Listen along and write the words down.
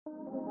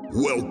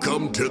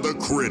Welcome to the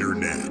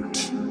cr1tter.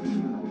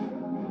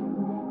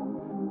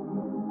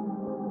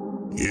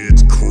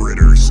 It's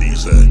critter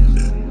season.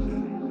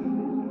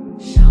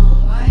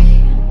 Shaun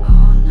White,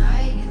 all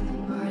night, get the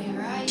party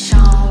right.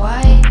 Shaun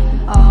White,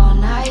 all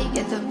night,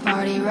 get the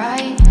party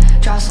right.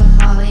 Drop some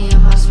Molly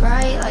in my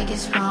Sprite like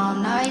it's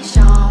prom night.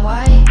 Shaun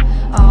White,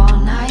 all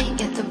night,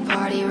 get the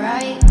party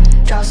right.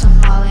 Drop some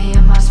Molly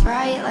in my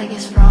Sprite like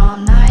it's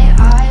prom night.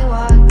 I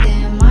walked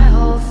in my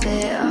whole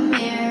fit of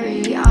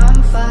Mary.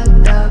 I'm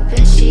fucked up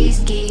and she's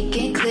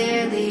geeking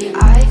clearly.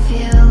 I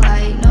feel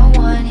like no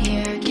one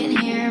here can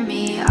hear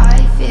me.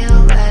 I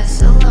feel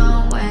less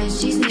alone when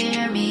she's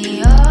near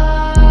me.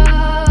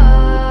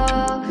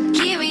 Oh,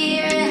 keep me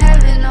here in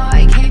heaven. No,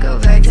 I can't go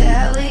back to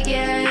hell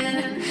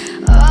again.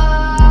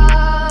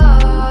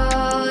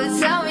 Oh,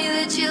 tell me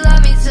that you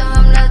love me till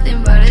I'm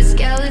nothing but a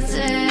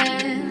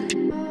skeleton.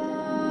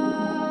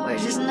 We're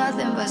just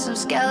nothing but some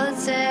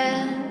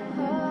skeleton.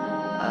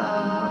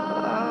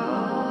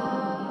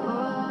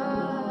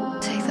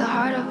 Take the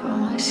heart up on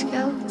my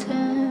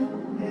skeleton.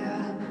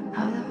 Yeah,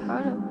 have the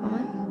heart up on my.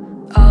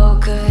 Oh,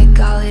 good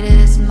golly,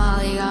 this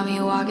Molly got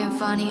me walking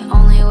funny.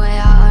 Only way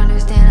I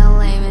understand a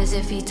lame is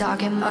if he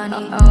talking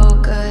money. Oh,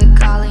 good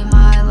golly,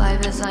 my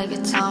life is like a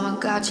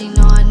Tamagotchi.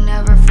 No, I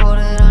never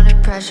folded under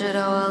pressure,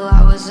 though a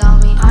lot was on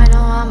me. I know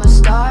I'm a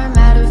star,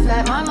 matter of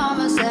fact, my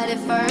mama said it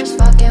first.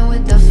 Fucking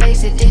with the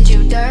face that did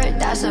you dirt,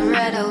 that's a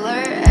red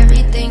alert.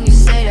 Everything you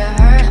say to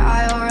her,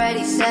 I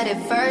already said it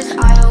first.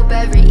 I hope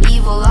every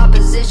evil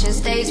opposition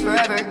stays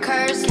forever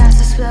cursed.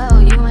 Cast a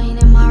spell, you ain't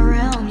in my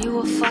realm, you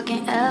a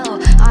fucking L.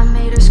 I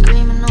made her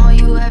scream and all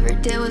you ever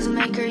did was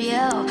make her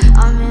yell.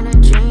 I'm in her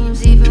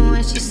dreams even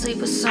when she sleep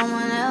with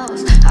someone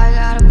else. I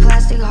got a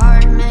plastic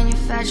heart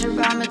manufactured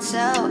by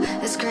Mattel.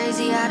 It's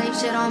crazy how they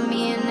shit on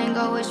me and then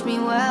go wish me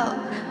well.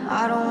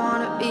 I don't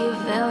wanna be a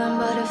villain,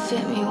 but it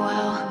fit me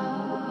well.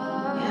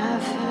 Yeah,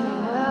 it fit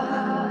me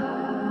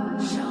well.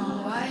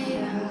 Shaun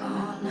White,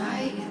 all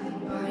night, get the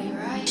party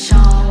right.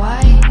 Shaun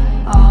White,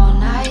 all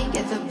night,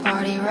 get the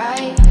party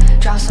right.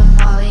 Drop some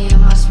Molly in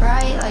my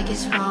Sprite like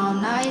it's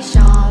prom night.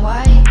 Shaun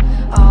White,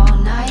 all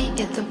night,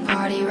 get the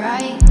party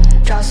right.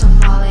 Drop some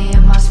Molly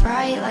in my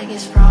Sprite like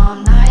it's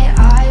prom night.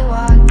 I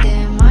walked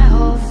in my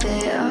whole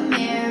fit of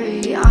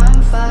Mary.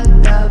 I'm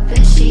fucked up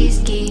and she's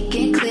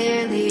geeking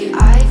clearly.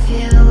 I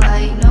feel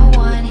like no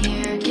one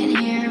here can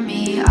hear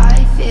me.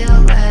 I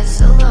feel less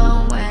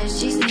alone when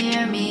she's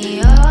near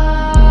me.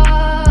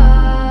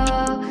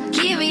 Oh,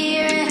 keep me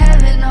here in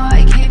heaven. No,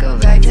 I can't go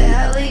back to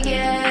hell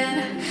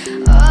again.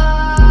 Oh,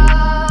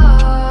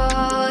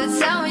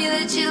 tell me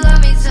that you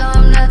love me till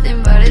I'm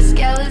nothing but a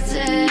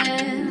skeleton.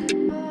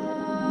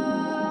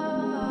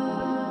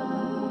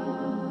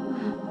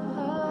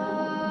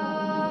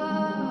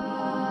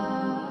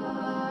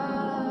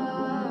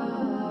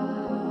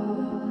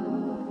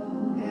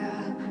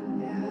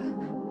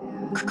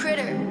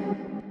 Critter.